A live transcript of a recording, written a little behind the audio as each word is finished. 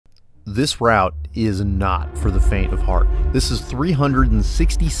This route is not for the faint of heart. This is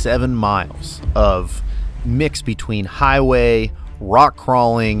 367 miles of mix between highway, rock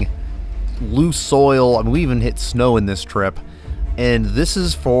crawling, loose soil. I mean, we even hit snow in this trip. And this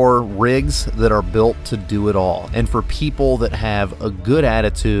is for rigs that are built to do it all, and for people that have a good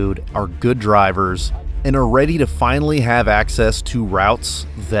attitude, are good drivers, and are ready to finally have access to routes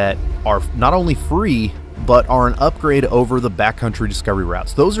that are not only free, but are an upgrade over the backcountry discovery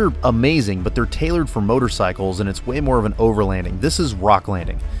routes. Those are amazing, but they're tailored for motorcycles, and it's way more of an overlanding. This is rock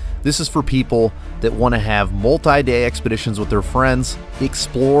landing. This is for people that want to have multi-day expeditions with their friends,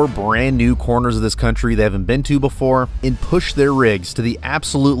 explore brand new corners of this country they haven't been to before, and push their rigs to the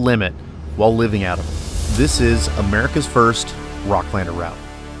absolute limit while living out of them. This is America's first Rocklander route.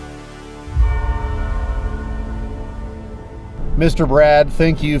 Mr. Brad,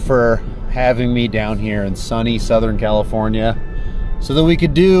 thank you for having me down here in sunny Southern California so that we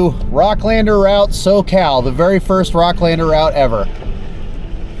could do Rocklander Route SoCal, the very first Rocklander route ever.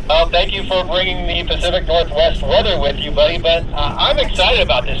 Thank you for bringing the Pacific Northwest weather with you, buddy, but I'm excited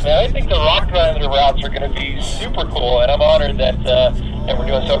about this, man. I think the Rocklander routes are going to be super cool, and I'm honored that we're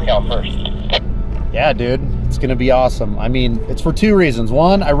doing SoCal first. Yeah, dude, it's going to be awesome. I mean, it's for two reasons.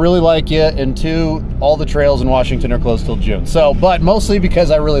 One, I really like you, and two, all the trails in Washington are closed till June. So, but mostly because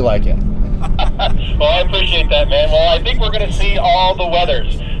I really like you. Well, I appreciate that, man. Well, I think we're going to see all the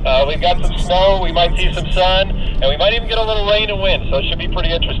weathers. We've got some snow, we might see some sun, and we might even get a little rain and wind, so it should be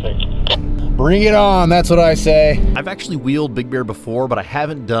pretty interesting. Bring it on, that's what I say. I've actually wheeled Big Bear before, but I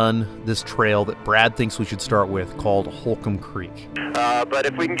haven't done this trail that Brad thinks we should start with, called Holcomb Creek. But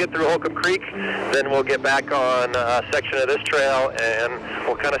if we can get through Holcomb Creek, then we'll get back on a section of this trail, and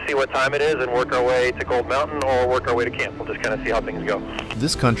we'll kind of see what time it is and work our way to Gold Mountain or work our way to camp. We'll just kind of see how things go.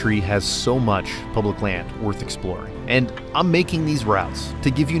 This country has so much public land worth exploring, and I'm making these routes to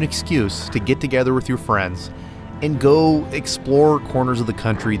give you an excuse to get together with your friends and go explore corners of the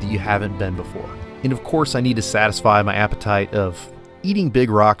country that you haven't been before. And of course, I need to satisfy my appetite of eating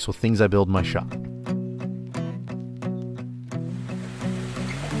big rocks with things I build in my shop.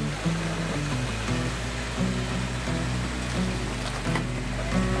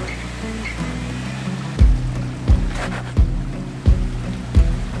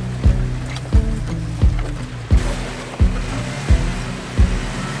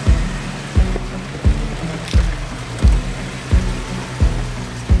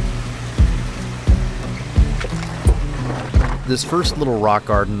 This first little rock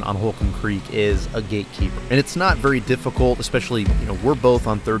garden on Holcomb Creek is a gatekeeper, and it's not very difficult, especially, we're both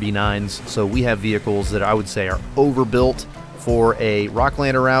on 39s, so we have vehicles that I would say are overbuilt for a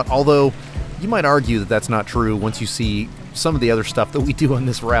Rocklander route, although you might argue that that's not true once you see some of the other stuff that we do on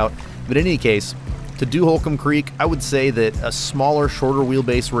this route. But in any case, to do Holcomb Creek, I would say that a smaller, shorter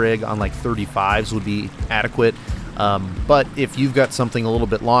wheelbase rig on like 35s would be adequate. But if you've got something a little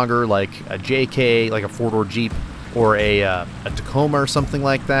bit longer, like a JK, like a four-door Jeep, or a Tacoma or something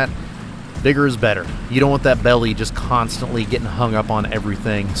like that, bigger is better. You don't want that belly just constantly getting hung up on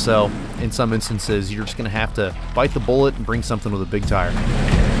everything. So in some instances, you're just going to have to bite the bullet and bring something with a big tire.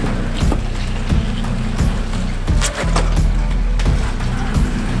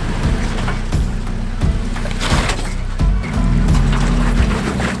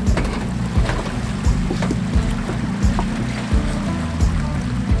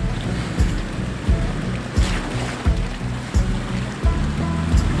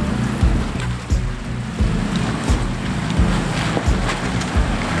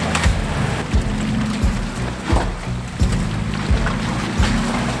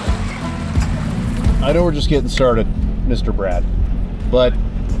 I know we're just getting started, Mr. Brad, but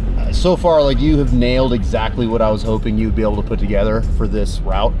so far, like, you have nailed exactly what I was hoping you'd be able to put together for this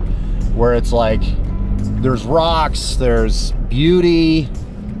route, where it's like, there's rocks, there's beauty.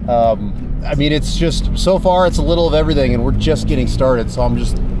 I mean, it's just, so far, it's a little of everything, and we're just getting started, so I'm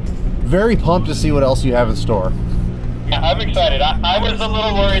just very pumped to see what else you have in store. Yeah, I'm excited. I was a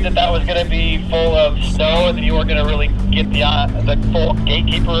little worried that that was going to be full of snow and that you weren't going to really get the full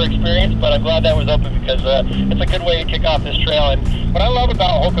gatekeeper experience, but I'm glad that was open because it's a good way to kick off this trail. And what I love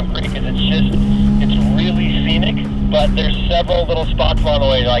about Holcomb Creek is it's really scenic, but there's several little spots along the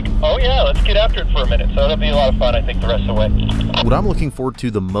way like, oh yeah, let's get after it for a minute. So it'll be a lot of fun, I think, the rest of the way. What I'm looking forward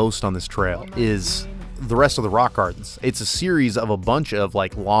to the most on this trail is the rest of the rock gardens. It's a series of a bunch of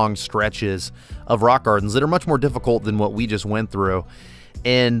like long stretches of rock gardens that are much more difficult than what we just went through.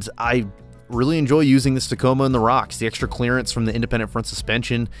 And I really enjoy using this Tacoma in the rocks. The extra clearance from the independent front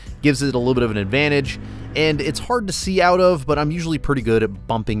suspension gives it a little bit of an advantage, and it's hard to see out of, but I'm usually pretty good at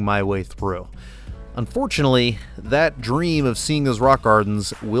bumping my way through. Unfortunately, that dream of seeing those rock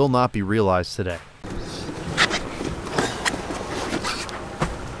gardens will not be realized today.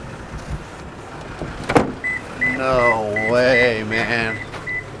 No way, man.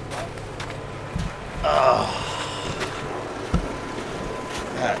 Oh.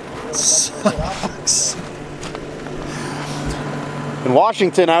 That sucks. In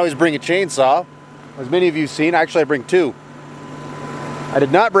Washington, I always bring a chainsaw. As many of you have seen, actually I bring two. I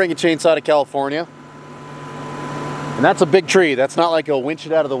did not bring a chainsaw to California. And that's a big tree. That's not like a winch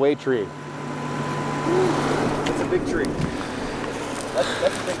it out of the way tree. That's a big tree. That's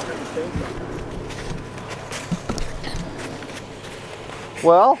a big tree chainsaw.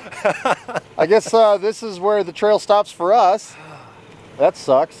 Well, I guess this is where the trail stops for us. That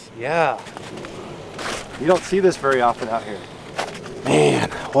sucks. Yeah. You don't see this very often out here. Man,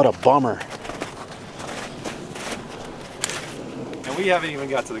 what a bummer. And we haven't even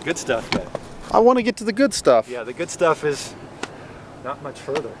got to the good stuff yet. I want to get to the good stuff. Yeah, the good stuff is not much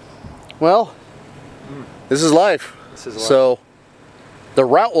further. Well, this is life. This is life. So the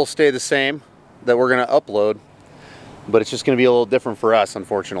route will stay the same that we're going to upload, but it's just going to be a little different for us,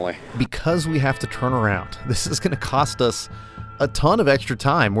 unfortunately. Because we have to turn around, this is going to cost us a ton of extra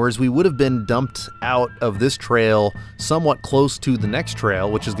time, whereas we would have been dumped out of this trail somewhat close to the next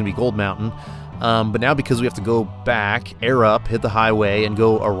trail, which is going to be Gold Mountain. But now because we have to go back, air up, hit the highway, and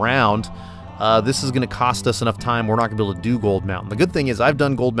go around, this is going to cost us enough time we're not going to be able to do Gold Mountain. The good thing is I've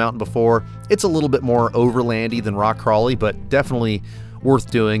done Gold Mountain before. It's a little bit more overlandy than rock crawly, but definitely worth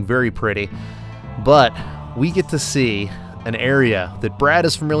doing, very pretty. But we get to see an area that Brad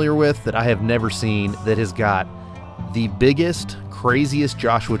is familiar with that I have never seen, that has got the biggest, craziest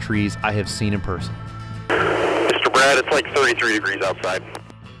Joshua trees I have seen in person. Mr. Brad, it's like 33 degrees outside.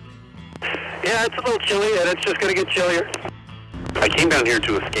 Yeah, it's a little chilly, and it's just going to get chillier. I came down here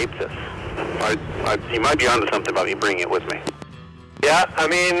to escape this. You might be onto something about me bringing it with me. Yeah, I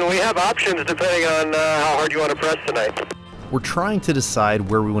mean, we have options depending on how hard you want to press tonight. We're trying to decide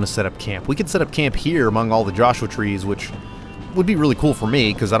where we want to set up camp. We could set up camp here among all the Joshua trees, which would be really cool for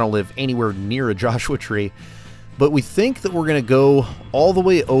me because I don't live anywhere near a Joshua tree. But we think that we're going to go all the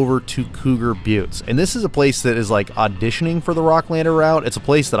way over to Cougar Buttes. And this is a place that is like auditioning for the Rocklander route. It's a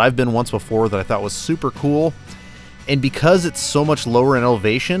place that I've been once before that I thought was super cool. And because it's so much lower in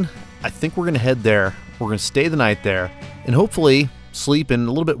elevation, I think we're going to head there. We're going to stay the night there and hopefully sleep in a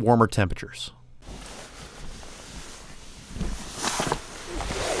little bit warmer temperatures.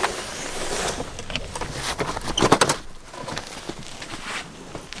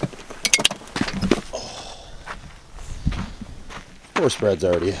 Horse bread's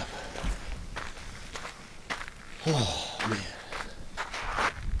already up. Oh, man.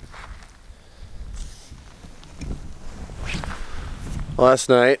 Last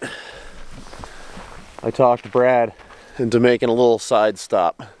night, I talked Brad into making a little side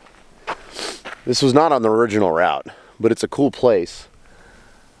stop. This was not on the original route, but it's a cool place.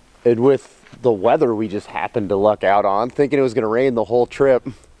 And with the weather we just happened to luck out on, thinking it was going to rain the whole trip,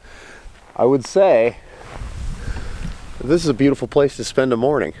 I would say this is a beautiful place to spend a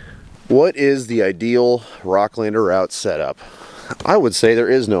morning. What is the ideal Rocklander route setup? I would say there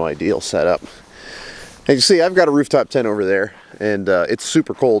is no ideal setup. As you see, I've got a rooftop tent over there, and it's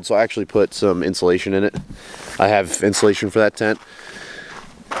super cold, so I actually put some insulation in it. I have insulation for that tent.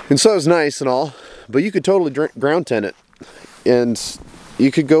 And so it's nice and all, but you could totally ground tent it. And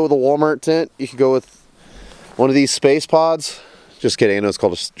you could go with a Walmart tent. You could go with one of these space pods. Just kidding, I know it's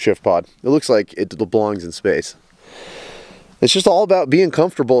called a shift pod. It looks like it belongs in space. It's just all about being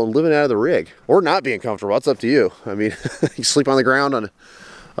comfortable and living out of the rig, or not being comfortable. It's up to you. I mean, you sleep on the ground on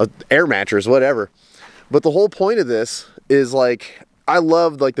an air mattress, whatever. But the whole point of this is, like, I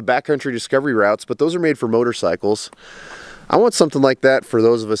love like the backcountry discovery routes, but those are made for motorcycles. I want something like that for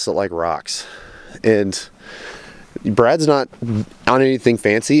those of us that like rocks. And Brad's not on anything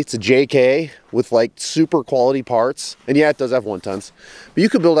fancy. It's a JK with like super quality parts. And yeah, it does have 1-tons. But you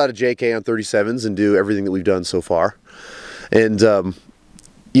could build out a JK on 37s and do everything that we've done so far. And,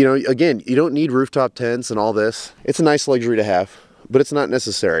 you know, again, you don't need rooftop tents and all this. It's a nice luxury to have, but it's not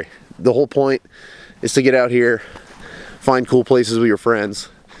necessary. The whole point is to get out here, find cool places with your friends,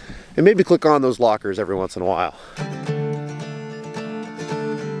 and maybe click on those lockers every once in a while.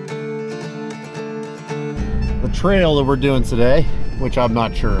 The trail that we're doing today, which I'm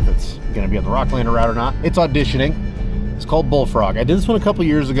not sure if it's going to be on the Rocklander route or not, it's auditioning. It's called Bullfrog. I did this one a couple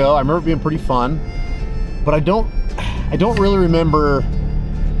years ago. I remember it being pretty fun, but I don't really remember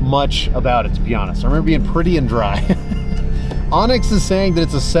much about it, to be honest. I remember being pretty and dry. Onyx is saying that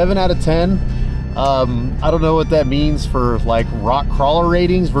it's a 7 out of 10. I don't know what that means for like rock crawler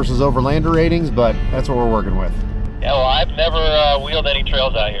ratings versus overlander ratings, but that's what we're working with. Yeah, well, I've never wheeled any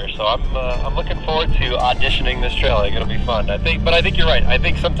trails out here, so I'm looking forward to auditioning this trail. Like, it'll be fun. I think you're right. I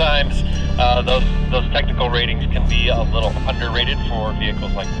think sometimes those technical ratings can be a little underrated for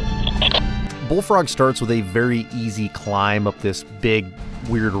vehicles like this. Bullfrog starts with a very easy climb up this big,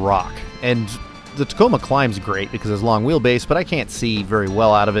 weird rock, and the Tacoma climb's great because it's long wheelbase, but I can't see very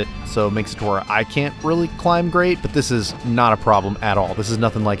well out of it, so it makes it to where I can't really climb great, but this is not a problem at all. This is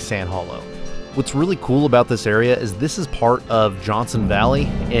nothing like Sand Hollow. What's really cool about this area is this is part of Johnson Valley,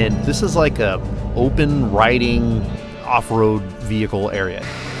 and this is like a open riding off-road vehicle area.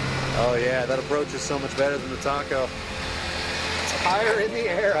 Oh yeah, that approach is so much better than the Taco. It's higher in the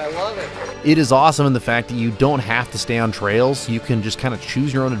air, I love it. It is awesome in the fact that you don't have to stay on trails. You can just kind of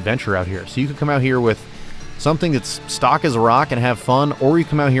choose your own adventure out here. So you can come out here with something that's stock as a rock and have fun, or you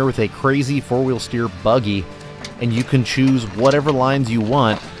come out here with a crazy four-wheel steer buggy, and you can choose whatever lines you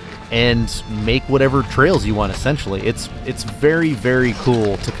want and make whatever trails you want, essentially. It's very, very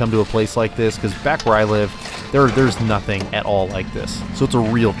cool to come to a place like this, because back where I live, there's nothing at all like this. So it's a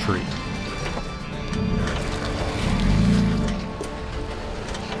real treat.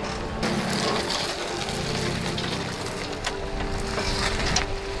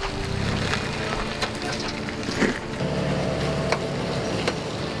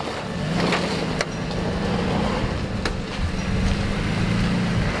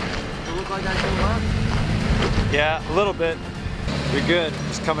 Yeah, a little bit. You're good.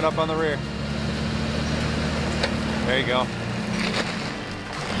 Just coming up on the rear. There you go.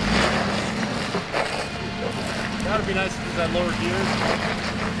 That would be nice if that lower gears.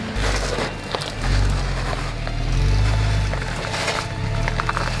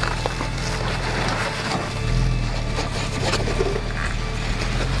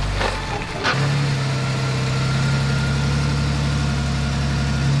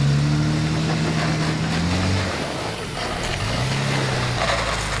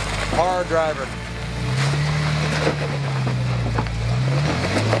 Hard driver.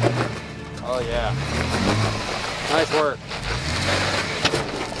 Oh yeah. Nice work.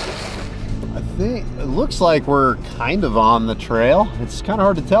 I think it looks like we're kind of on the trail. It's kind of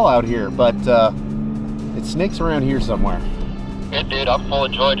hard to tell out here, but it snakes around here somewhere. Good, dude. I'm full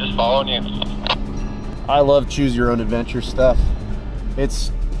of joy just following you. I love choose your own adventure stuff.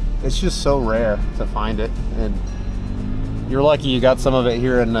 It's just so rare to find it, and you're lucky you got some of it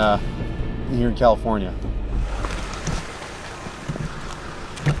here in California.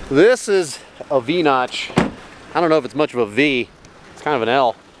 This is a V-notch. I don't know if it's much of a V. It's kind of an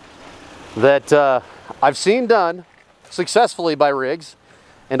L that I've seen done successfully by rigs,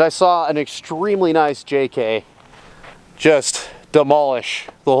 and I saw an extremely nice JK just demolish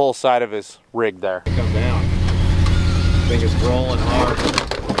the whole side of his rig there. Come down. Thing is rolling hard.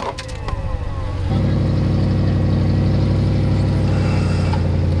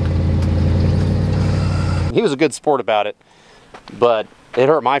 He was a good sport about it, but it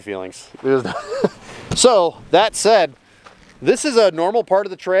hurt my feelings. So, that said, this is a normal part of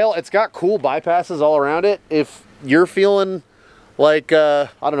the trail. It's got cool bypasses all around it. If you're feeling like, I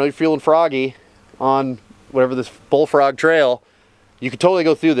don't know, you're feeling froggy on whatever this Bullfrog trail, you could totally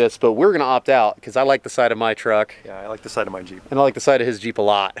go through this, but we're gonna opt out because I like the side of my truck. Yeah, I like the side of my Jeep. And I like the side of his Jeep a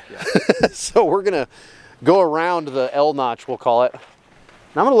lot. Yeah. So we're gonna go around the L notch, we'll call it.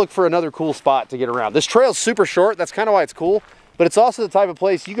 And I'm gonna look for another cool spot to get around. This trail's super short, that's kind of why it's cool, but it's also the type of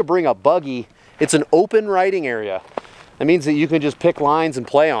place you could bring a buggy. It's an open riding area. That means that you can just pick lines and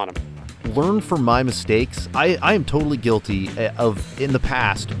play on them. Learn from my mistakes. I am totally guilty of, in the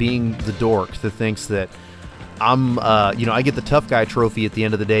past, being the dork that thinks that I'm, you know, I get the tough guy trophy at the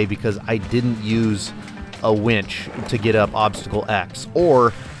end of the day because I didn't use a winch to get up obstacle X,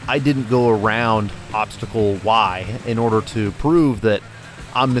 or I didn't go around obstacle Y in order to prove that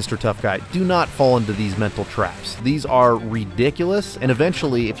I'm Mr. Tough Guy. Do not fall into these mental traps. These are ridiculous, and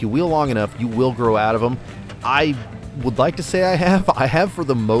eventually, if you wheel long enough, you will grow out of them. I would like to say I have for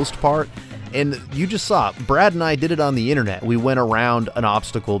the most part, and you just saw, Brad and I did it on the internet. We went around an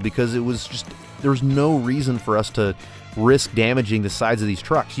obstacle because it was just, there's no reason for us to risk damaging the sides of these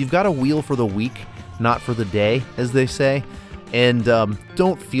trucks. You've got to wheel for the week, not for the day, as they say, and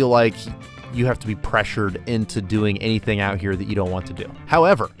don't feel like you have to be pressured into doing anything out here that you don't want to do.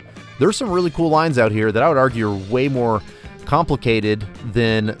 However, there's some really cool lines out here that I would argue are way more complicated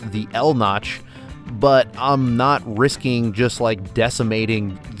than the L notch, but I'm not risking just like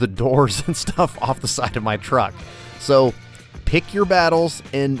decimating the doors and stuff off the side of my truck. So pick your battles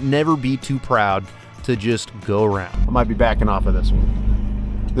and never be too proud to just go around. I might be backing off of this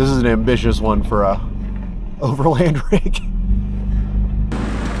one. This is an ambitious one for a overland rig.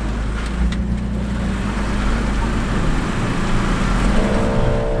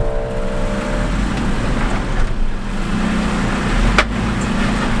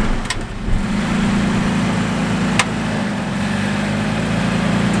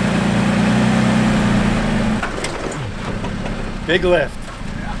 Big lift.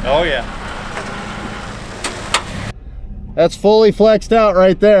 Oh yeah. That's fully flexed out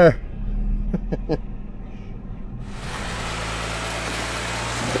right there.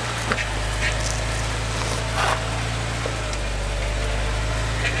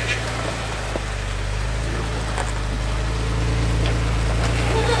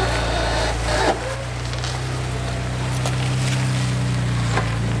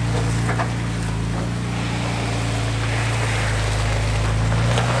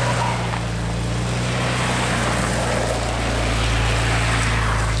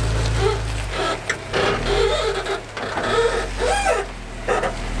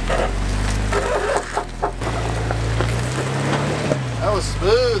 That was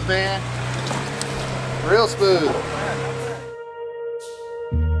smooth, man. Real smooth.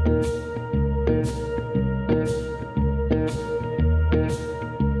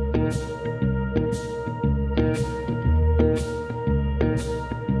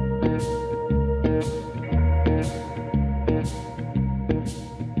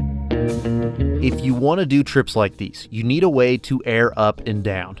 If you want to do trips like these, you need a way to air up and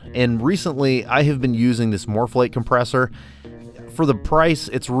down. And recently, I have been using this Morphlate compressor. For the price,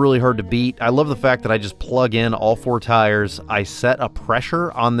 it's really hard to beat. I love the fact that I just plug in all 4 tires. I set a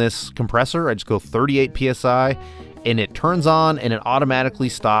pressure on this compressor. I just go 38 PSI, and it turns on and it automatically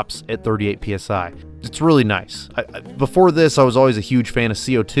stops at 38 PSI. It's really nice. Before this, I was always a huge fan of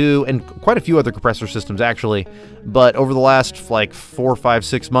CO2 and quite a few other compressor systems actually, but over the last like 4, 5,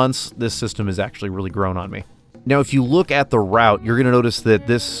 6 months, this system has actually really grown on me. Now, if you look at the route, you're gonna notice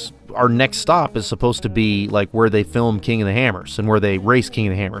that our next stop is supposed to be like where they film King of the Hammers and where they race King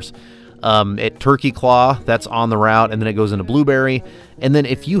of the Hammers. At Turkey Claw, that's on the route, and then it goes into Blueberry. And then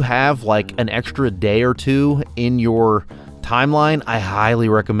if you have like an extra day or two in your timeline, I highly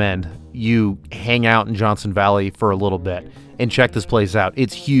recommend you hang out in Johnson Valley for a little bit and check this place out.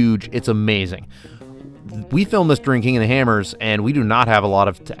 It's huge. It's amazing. We filmed this during King of the Hammers, and we do not have a lot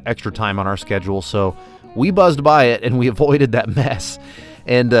of extra time on our schedule, so we buzzed by it and we avoided that mess.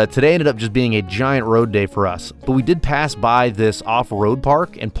 And today ended up just being a giant road day for us. But we did pass by this off-road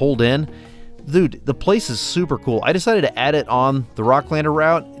park and pulled in. Dude, the place is super cool. I decided to add it on the Rocklander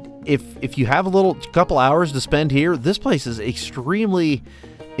route. If you have a couple hours to spend here, this place is extremely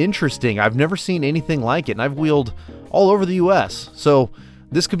interesting. I've never seen anything like it, and I've wheeled all over the US. So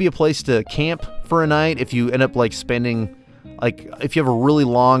this could be a place to camp for a night if you end up like spending, like if you have a really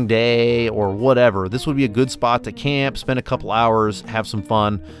long day or whatever. This would be a good spot to camp, spend a couple hours, have some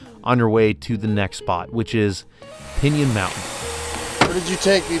fun on your way to the next spot, which is Pinion Mountain. Where did you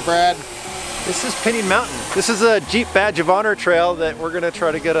take me, Brad? This is Pinion Mountain. This is a Jeep Badge of Honor trail that we're gonna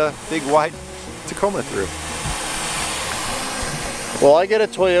try to get a big wide Tacoma through. Will I get a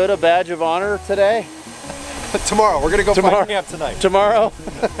Toyota Badge of Honor today? Tomorrow. We're gonna go find camp tonight. Tomorrow?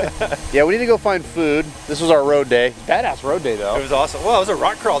 Yeah, we need to go find food. This was our road day. Badass road day, though. It was awesome. Well, it was a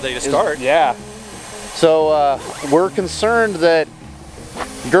rock crawl day to start. Yeah. So we're concerned that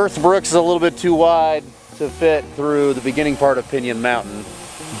Girth Brooks is a little bit too wide to fit through the beginning part of Pinion Mountain,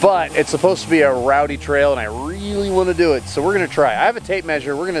 but it's supposed to be a rowdy trail, and I really want to do it. So we're gonna try. I have a tape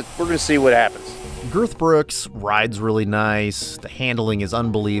measure. We're gonna see what happens. Girth Brooks rides really nice. The handling is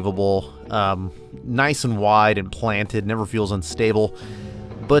unbelievable. Nice and wide and planted, never feels unstable.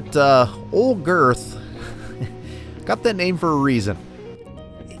 But old Girth got that name for a reason.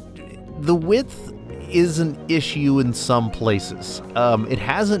 The width is an issue in some places. It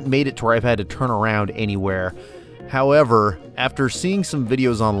hasn't made it to where I've had to turn around anywhere. However, after seeing some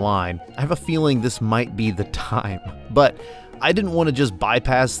videos online, I have a feeling this might be the time. But I didn't want to just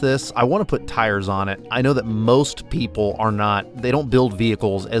bypass this. I want to put tires on it. I know that most people they don't build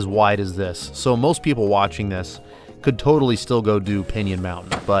vehicles as wide as this. So most people watching this could totally still go do Pinion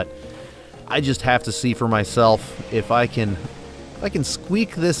Mountain. But I just have to see for myself if I can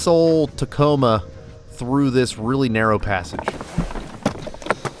squeak this old Tacoma through this really narrow passage.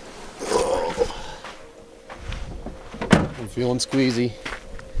 I'm feeling squeezy.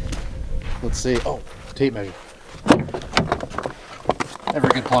 Let's see. Oh, tape measure. Every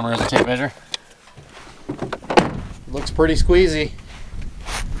good plumber has a tape measure. Looks pretty squeezy.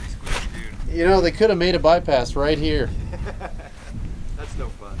 You know, they could have made a bypass right here. That's no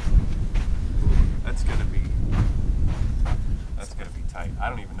fun. That's gonna be tight. I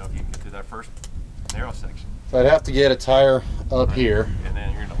don't even know if you can get through that first narrow section. So I'd have to get a tire up here. And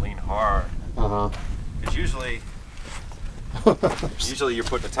then you're gonna lean hard. Because usually you're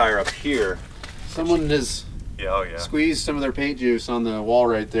putting a tire up here. Someone has squeezed some of their paint juice on the wall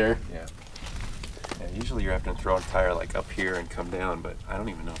right there. Yeah. And usually you're having to throw a tire like up here and come down, but I don't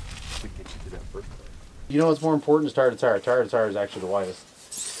even know if we can get you to that first part. You know what's more important is tire to tire. Tire to tire is actually the widest.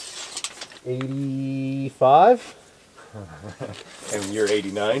 85? And you're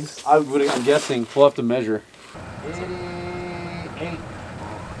 89? I'm guessing. We'll have to measure. 88.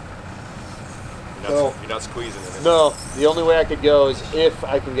 You're not squeezing it. No, the only way I could go is if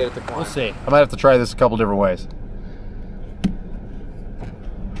I can get it to climb. We'll see. I might have to try this a couple different ways.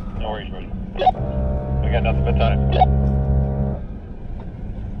 No worries, buddy. We got nothing but time.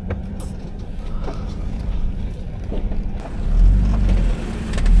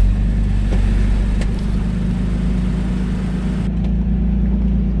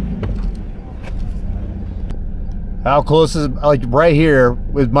 How close is, like right here,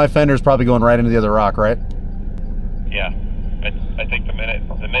 with my fender's probably going right into the other rock, right? Yeah, I think the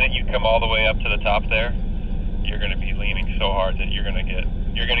minute you come all the way up to the top there, you're going to be leaning so hard that you're going to get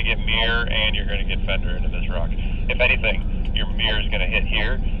mirror and you're going to get fender into this rock. If anything, your mirror is going to hit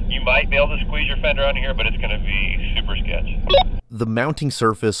here. You might be able to squeeze your fender on here, but it's going to be super sketch. The mounting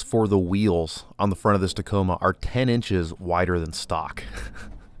surface for the wheels on the front of this Tacoma are 10 inches wider than stock.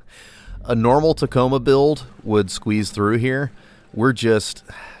 A normal Tacoma build would squeeze through here. We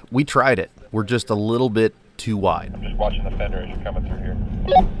tried it. We're just a little bit too wide. I'm just watching the fender as you're coming through here.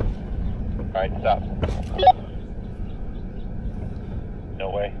 All right, stop. No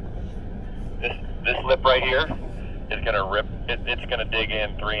way. This lip right here is gonna rip. It's gonna dig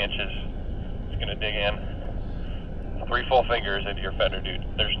in 3 inches. It's gonna dig in 3 full fingers into your fender, dude.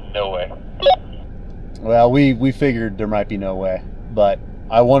 There's no way. Well, we figured there might be no way, but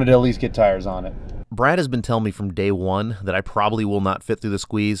I wanted to at least get tires on it. Brad has been telling me from day one that I probably will not fit through the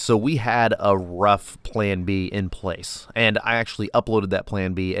squeeze, so we had a rough plan B in place. And I actually uploaded that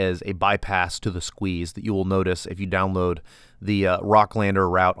plan B as a bypass to the squeeze that you will notice if you download the Rocklander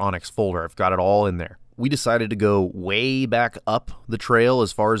Route Onyx folder. I've got it all in there. We decided to go way back up the trail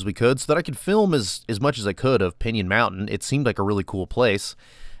as far as we could so that I could film as much as I could of Pinyon Mountain. It seemed like a really cool place.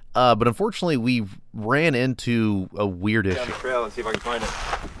 But unfortunately, we ran into a weird issue. Down the trail and see if I can find it.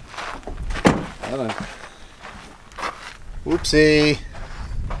 Whoopsie.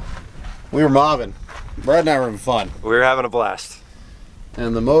 We were mobbing. Brad and I were having fun. We were having a blast.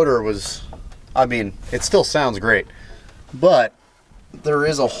 And the motor was, I mean, it still sounds great. But there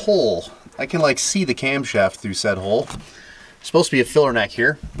is a hole. I can like see the camshaft through said hole. There's supposed to be a filler neck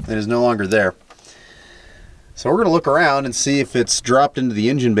here. It is no longer there. So we're going to look around and see if it's dropped into the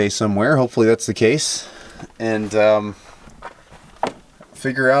engine bay somewhere. Hopefully that's the case. And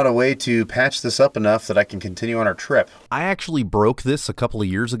figure out a way to patch this up enough that I can continue on our trip. I actually broke this a couple of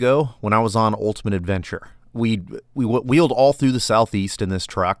years ago when I was on Ultimate Adventure. We wheeled all through the Southeast in this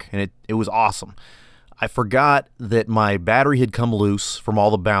truck, and it was awesome. I forgot that my battery had come loose from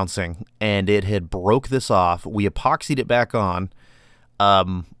all the bouncing, and it had broke this off. We epoxied it back on.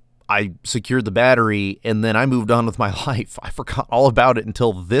 I secured the battery, and then I moved on with my life. I forgot all about it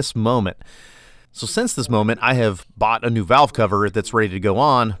until this moment. So since this moment, I have bought a new valve cover that's ready to go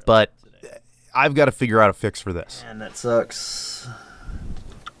on, but I've got to figure out a fix for this. And that sucks.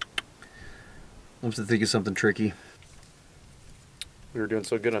 I'll have to think of something tricky. We were doing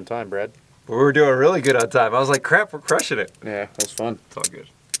so good on time, Brad. We were doing really good on time. I was like, crap, we're crushing it. Yeah, that was fun. It's all good.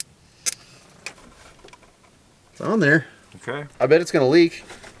 It's on there. Okay. I bet it's going to leak,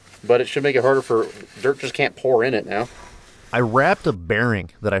 but it should make it harder for dirt just can't pour in it now. I wrapped a bearing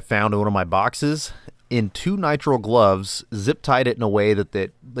that I found in one of my boxes in 2 nitrile gloves, zip tied it in a way that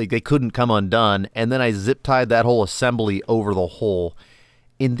they couldn't come undone, and then I zip tied that whole assembly over the hole.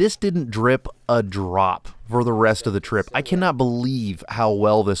 And this didn't drip a drop for the rest of the trip. I cannot believe how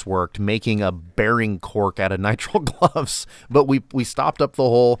well this worked, making a bearing cork out of nitrile gloves. But we stopped up the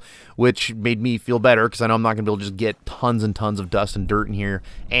hole, which made me feel better because I know I'm not going to be able to just get tons and tons of dust and dirt in here,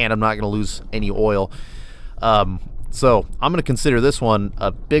 and I'm not going to lose any oil. So I'm going to consider this one a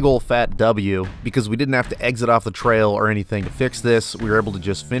big old fat W because we didn't have to exit off the trail or anything to fix this. We were able to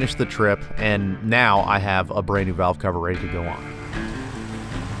just finish the trip, and now I have a brand new valve cover ready to go on.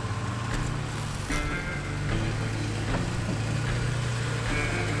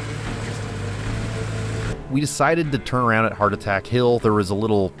 We decided to turn around at Heart Attack Hill. There was a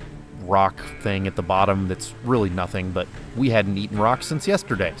little rock thing at the bottom that's really nothing, but we hadn't eaten rocks since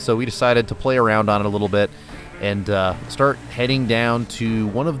yesterday. So we decided to play around on it a little bit and start heading down to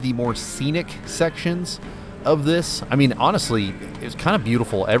one of the more scenic sections of this. I mean, honestly, it's kind of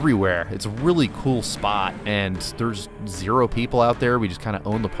beautiful everywhere. It's a really cool spot, and there's 0 people out there. We just kind of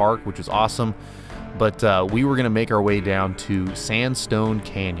own the park, which is awesome. But we were going to make our way down to Sandstone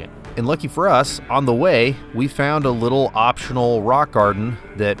Canyon. And lucky for us, on the way, we found a little optional rock garden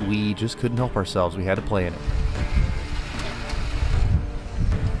that we just couldn't help ourselves. We had to play in it.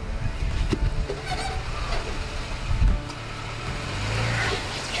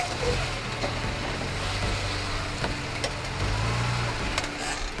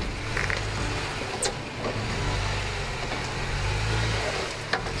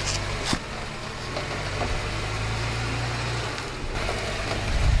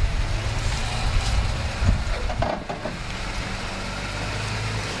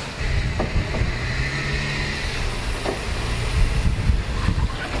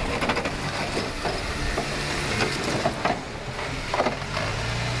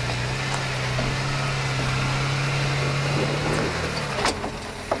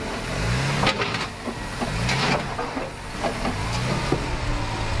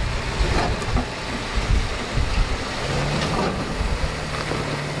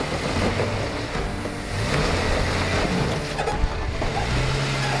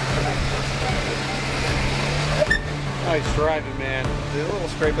 Nice driving, man. A little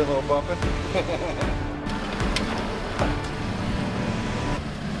scraping, a little bumping.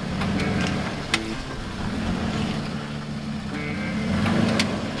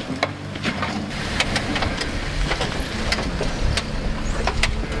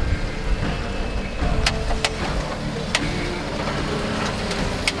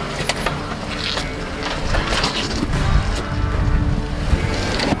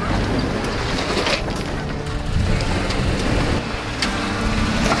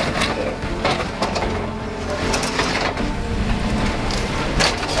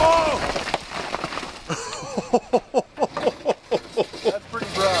 That's pretty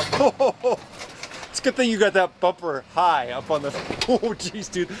rough. It's a good thing you got that bumper high up on the... Oh,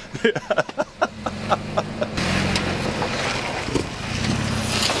 jeez, dude.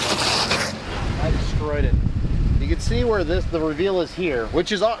 I destroyed it. You can see where the reveal is here,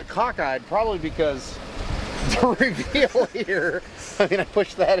 which is cockeyed, probably because the reveal here. I mean, I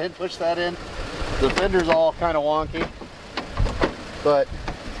pushed that in. The fender's all kind of wonky, but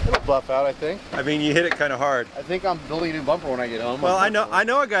it'll buff out, I think. I mean, you hit it kind of hard. I think I'm building a new bumper when I get home. Well, I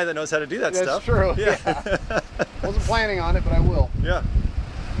know a guy that knows how to do that stuff. That's true. Yeah. Wasn't planning on it, but I will. Yeah.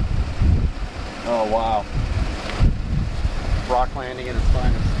 Oh wow. Rock landing at its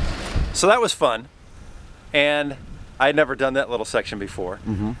finest. So that was fun, and I had never done that little section before.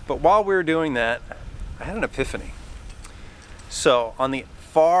 But while we were doing that, I had an epiphany. So on the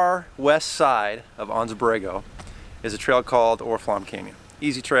far west side of Anza Borrego is a trail called Overland Canyon.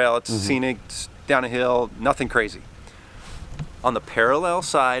 Easy trail, it's scenic, it's down a hill, nothing crazy. On the parallel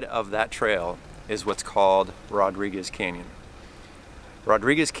side of that trail is what's called Rodriguez Canyon.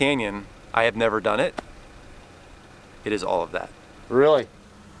 Rodriguez Canyon, I have never done it. It is all of that. Really?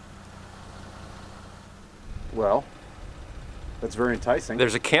 Well, that's very enticing.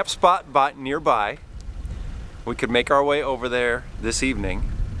 There's a camp spot nearby. We could make our way over there this evening.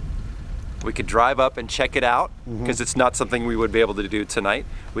 We could drive up and check it out, because it's not something we would be able to do tonight.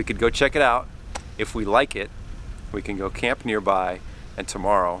 We could go check it out. If we like it, we can go camp nearby, and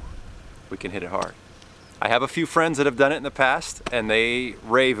tomorrow we can hit it hard. I have a few friends that have done it in the past, and they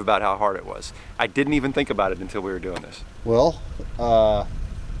rave about how hard it was. I didn't even think about it until we were doing this. Well,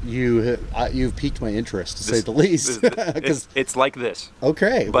 you've piqued my interest, to say the least. It's like this.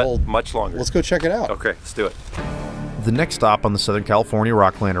 Okay, but well, much longer. Let's go check it out. Okay, let's do it. The next stop on the Southern California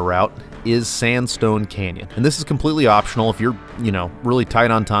Rocklander route is Sandstone Canyon. And this is completely optional. If you're, really tight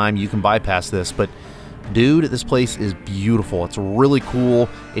on time, you can bypass this. But dude, this place is beautiful. It's really cool.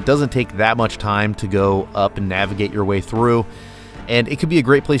 It doesn't take that much time to go up and navigate your way through. And it could be a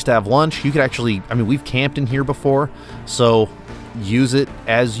great place to have lunch. You could actually, we've camped in here before, so use it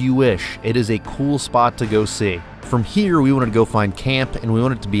as you wish. It is a cool spot to go see. From here, we wanted to go find camp, and we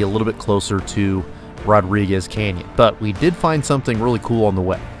wanted it to be a little bit closer to Rodriguez Canyon. But we did find something really cool on the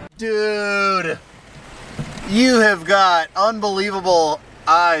way. Dude, you have got unbelievable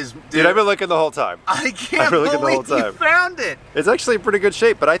eyes, dude. I've been looking the whole time. I can't believe you found it. It's actually in pretty good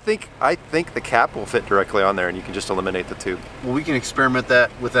shape, but I think the cap will fit directly on there, and you can just eliminate the tube. Well, we can experiment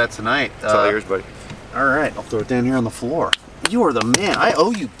with that tonight. It's all yours, buddy. All right, I'll throw it down here on the floor. You are the man. I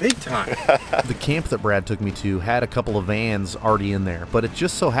owe you big time. The camp that Brad took me to had a couple of vans already in there, but it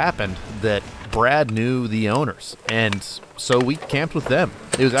just so happened that Brad knew the owners, and so we camped with them.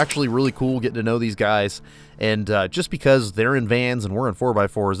 It was actually really cool getting to know these guys, and just because they're in vans and we're in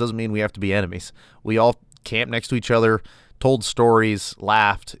 4x4s doesn't mean we have to be enemies. We all camped next to each other, told stories,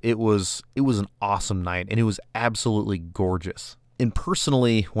 laughed. It was an awesome night, and it was absolutely gorgeous. And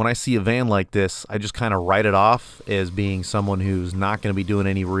personally, when I see a van like this, I just kind of write it off as being someone who's not going to be doing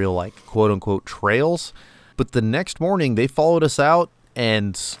any real, like, quote-unquote trails. But the next morning, they followed us out,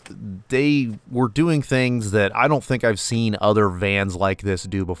 and they were doing things that I don't think I've seen other vans like this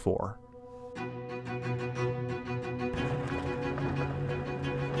do before.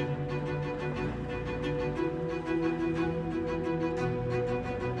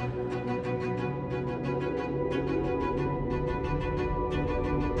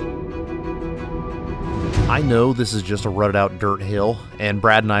 I know this is just a rutted out dirt hill, and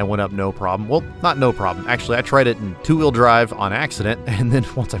Brad and I went up no problem. Well, not no problem. Actually, I tried it in 2-wheel drive on accident, and then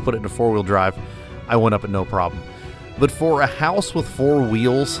once I put it into 4-wheel drive, I went up at no problem. But for a house with 4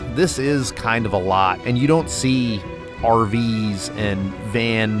 wheels, this is kind of a lot, and you don't see RVs and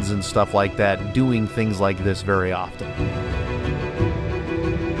vans and stuff like that doing things like this very often.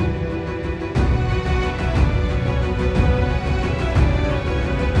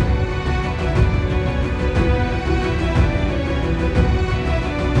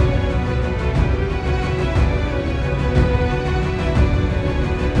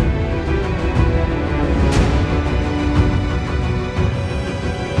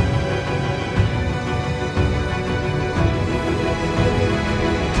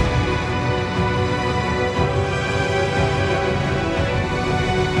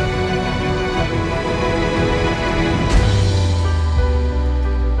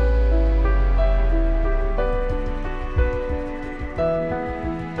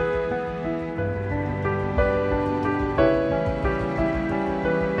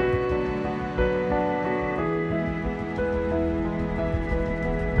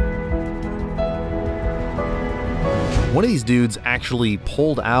 One of these dudes actually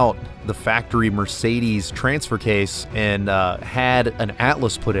pulled out the factory Mercedes transfer case and had an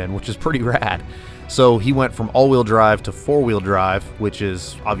Atlas put in, which is pretty rad. So he went from all-wheel drive to 4-wheel drive, which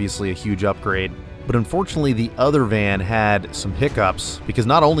is obviously a huge upgrade. But unfortunately, the other van had some hiccups because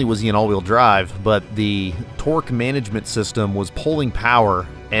not only was he in all-wheel drive, but the torque management system was pulling power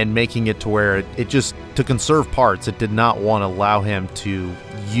and making it to where it just, to conserve parts, it did not want to allow him to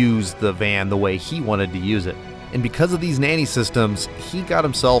use the van the way he wanted to use it. And because of these nanny systems, he got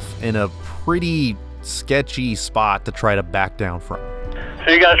himself in a pretty sketchy spot to try to back down from.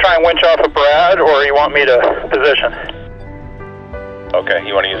 So you gonna try and winch off of Brad, or you want me to position? Okay,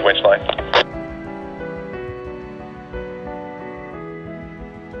 you want to use winch line?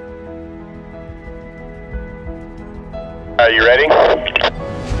 Are you ready?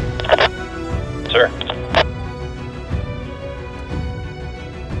 Sir.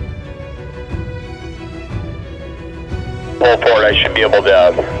 Full port, I should be able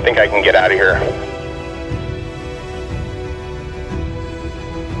to, think I can get out of here.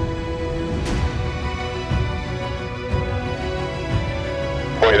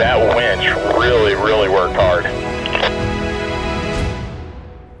 Boy, that winch really worked hard.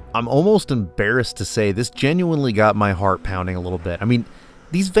 I'm almost embarrassed to say this genuinely got my heart pounding a little bit. I mean,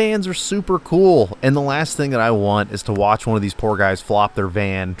 these vans are super cool, and the last thing that I want is to watch one of these poor guys flop their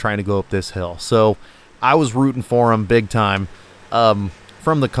van trying to go up this hill. So I was rooting for him big time, from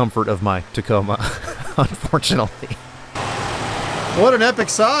the comfort of my Tacoma, unfortunately. What an epic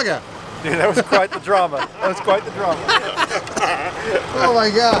saga. Dude, that was quite the drama. That was quite the drama. Oh my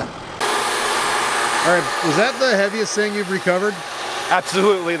God. All right, was that the heaviest thing you've recovered?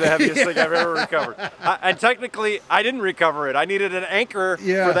 Absolutely the heaviest thing I've ever recovered. And technically, I didn't recover it. I needed an anchor for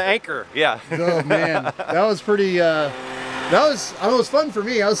the anchor. Yeah. Oh man, that was pretty, it was fun for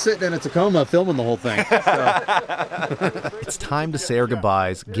me. I was sitting in a Tacoma filming the whole thing. So. It's time to say our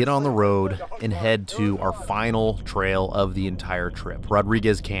goodbyes, get on the road, and head to our final trail of the entire trip,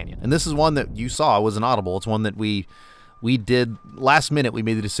 Rodriguez Canyon. And this is one that you saw was an audible. It's one that we did last minute. We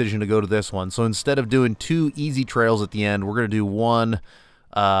made the decision to go to this one. So instead of doing 2 easy trails at the end, we're going to do one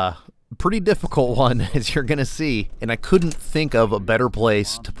pretty difficult one, as you're going to see. And I couldn't think of a better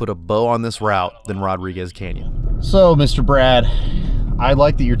place to put a bow on this route than Rodriguez Canyon. So, Mr. Brad, I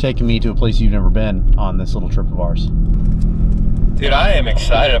like that you're taking me to a place you've never been on this little trip of ours. Dude, I am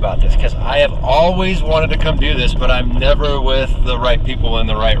excited about this because I have always wanted to come do this, but I'm never with the right people in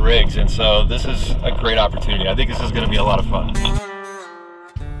the right rigs. And so this is a great opportunity. I think this is going to be a lot of fun.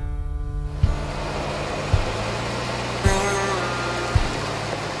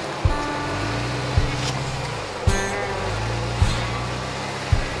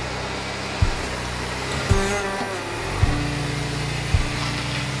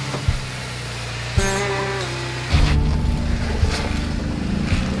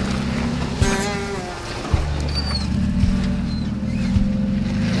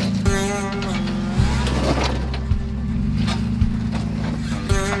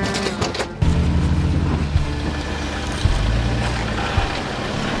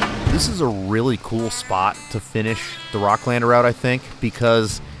 This is a really cool spot to finish the Rocklander route, I think,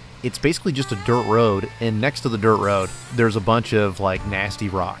 because it's basically just a dirt road, and next to the dirt road, there's a bunch of like nasty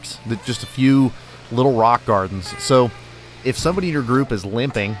rocks. Just a few little rock gardens. So if somebody in your group is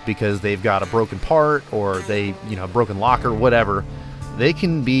limping because they've got a broken part or they, broken locker, whatever, they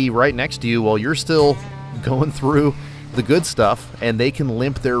can be right next to you while you're still going through the good stuff, and they can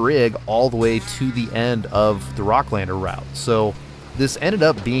limp their rig all the way to the end of the Rocklander route. So this ended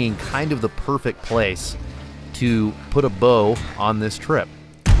up being kind of the perfect place to put a bow on this trip.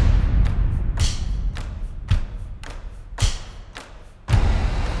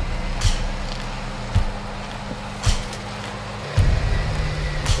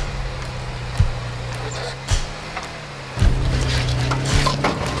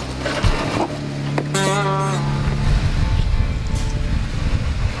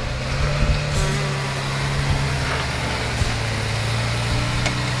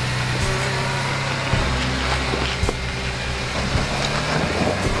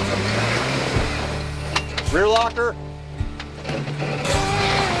 Rear locker.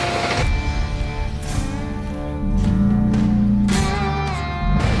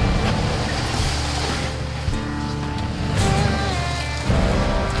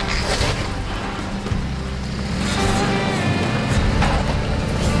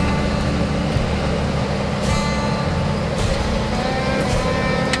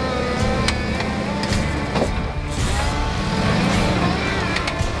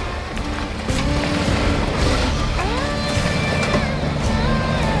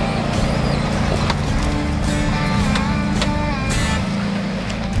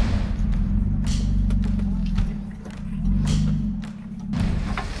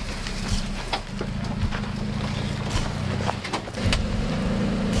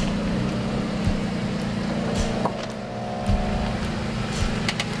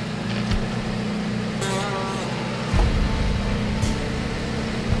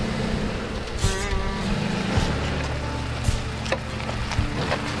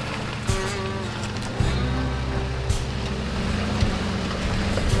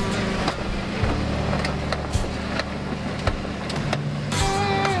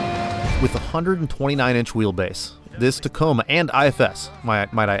 With a 129-inch wheelbase, this Tacoma, and IFS, might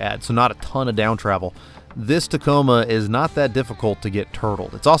I add, so not a ton of down travel, this Tacoma is not that difficult to get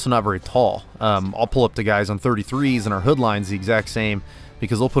turtled. It's also not very tall. I'll pull up to guys on 33s, and our hood line's the exact same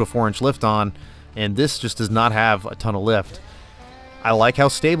because they'll put a 4-inch lift on, and this just does not have a ton of lift. I like how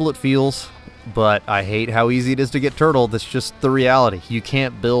stable it feels, but I hate how easy it is to get turtled. That's just the reality. You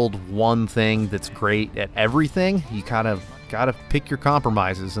can't build one thing that's great at everything. You kind of gotta pick your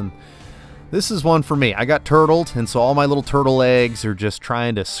compromises, and this is one for me. I got turtled, and so all my little turtle eggs are just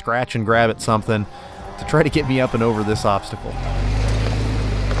trying to scratch and grab at something to try to get me up and over this obstacle.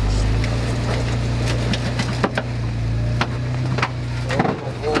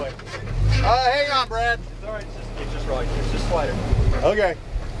 Oh boy. Hang on, Brad. It's all right. It's just right. It's just slider. Okay.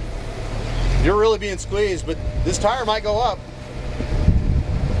 You're really being squeezed, but this tire might go up.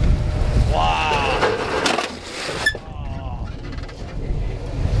 Wow.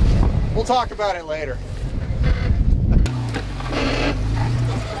 We'll talk about it later.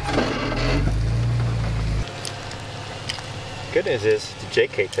 Good news is it's a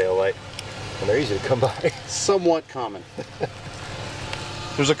JK tail light, and they're easy to come by. Somewhat common.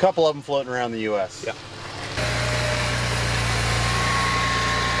 There's a couple of them floating around the U.S. Yeah.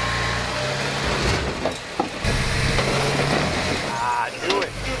 Do it.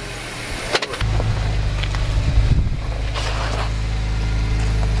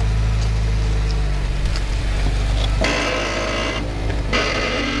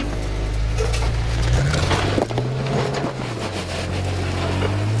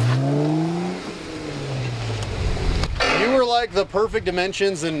 You were like the perfect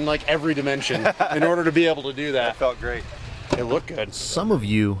dimensions in like every dimension in order to be able to do that. That felt great. It looked good. Some of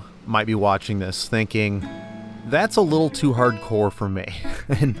you might be watching this thinking, that's a little too hardcore for me.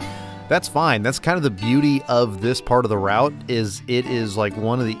 And that's fine. That's kind of the beauty of this part of the route, is it is like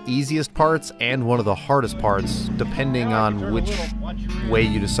one of the easiest parts and one of the hardest parts, depending on which way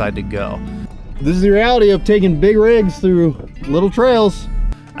you decide to go. This is the reality of taking big rigs through little trails.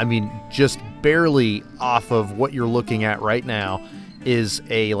 I mean, just barely off of what you're looking at right now is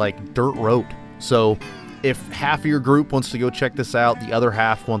a like dirt road. So if half of your group wants to go check this out, the other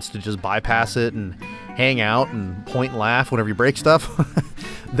half wants to just bypass it and hang out and point and laugh whenever you break stuff,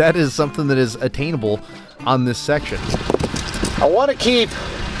 that is something that is attainable on this section. I want to keep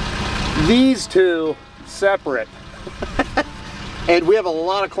these two separate. And we have a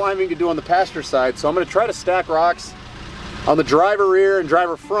lot of climbing to do on the pasture side, so I'm going to try to stack rocks on the driver rear and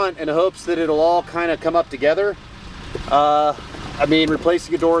driver front in hopes that it'll all kind of come up together. I mean,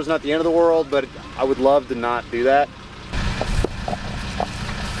 replacing a door is not the end of the world, but I would love to not do that.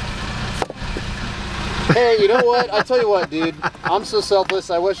 Hey, you know what? I tell you what, dude. I'm so selfless.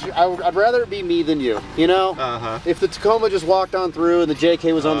 I'd rather it be me than you. You know? If the Tacoma just walked on through and the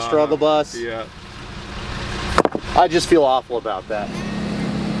JK was on the struggle bus, yeah, I just feel awful about that.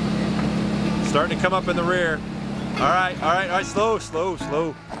 Starting to come up in the rear. All right, slow, slow,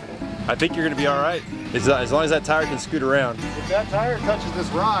 slow. I think you're gonna be all right. As long as that tire can scoot around. If that tire touches this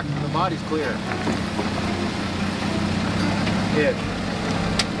rock, the body's clear. Good.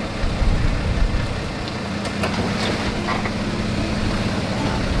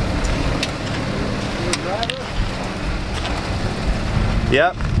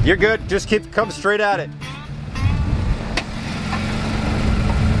 Yep, you're good. Just come straight at it.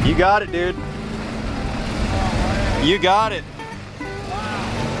 You got it, dude. You got it.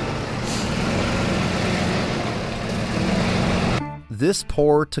 This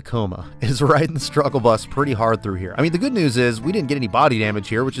poor Tacoma is riding the struggle bus pretty hard through here. I mean, the good news is we didn't get any body damage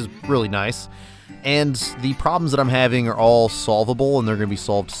here, which is really nice. And the problems that I'm having are all solvable, and they're going to be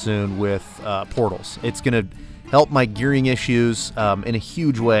solved soon with portals. It's going to help my gearing issues in a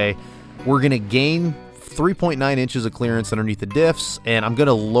huge way. We're going to gain 3.9 inches of clearance underneath the diffs, and I'm going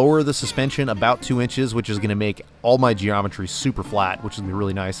to lower the suspension about 2 inches, which is going to make all my geometry super flat, which is going to be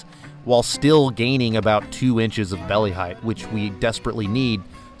really nice, while still gaining about 2 inches of belly height, which we desperately need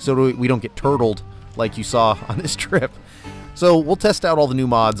so we don't get turtled like you saw on this trip. So we'll test out all the new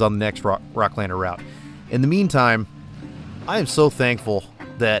mods on the next Rocklander route. In the meantime, I am so thankful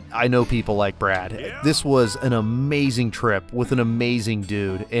that I know people like Brad. Yeah. This was an amazing trip with an amazing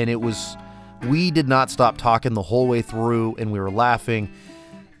dude, and we did not stop talking the whole way through, and we were laughing,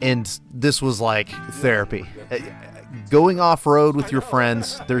 and this was like therapy. Going off-road with your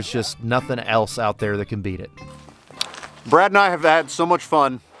friends, there's just nothing else out there that can beat it. Brad and I have had so much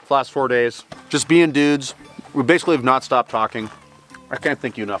fun the last 4 days, just being dudes. We basically have not stopped talking. I can't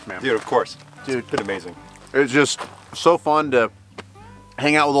thank you enough, man. Dude, of course. Dude, it's been amazing. It's just so fun to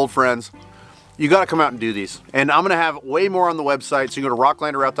hang out with old friends. You got to come out and do these. And I'm going to have way more on the website, so you can go to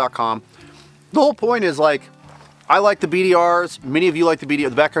rocklanderroute.com. The whole point is, like, I like the BDRs. Many of you like the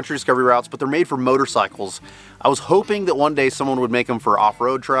backcountry discovery routes, but they're made for motorcycles. I was hoping that one day someone would make them for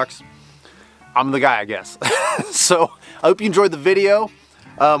off-road trucks. I'm the guy, I guess. So I hope you enjoyed the video.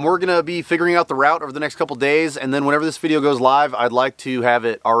 We're going to be figuring out the route over the next couple days, and then whenever this video goes live, I'd like to have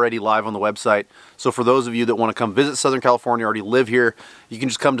it already live on the website. So for those of you that want to come visit Southern California, already live here, you can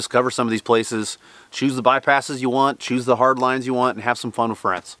just come discover some of these places, choose the bypasses you want, choose the hard lines you want, and have some fun with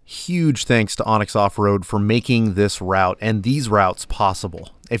friends. Huge thanks to Onyx Off-Road for making this route and these routes possible.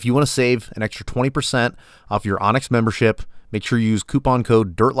 If you want to save an extra 20% off your Onyx membership, make sure you use coupon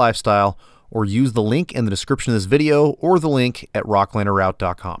code DIRTLifestyle or use the link in the description of this video or the link at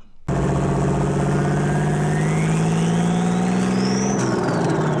rocklanderroute.com.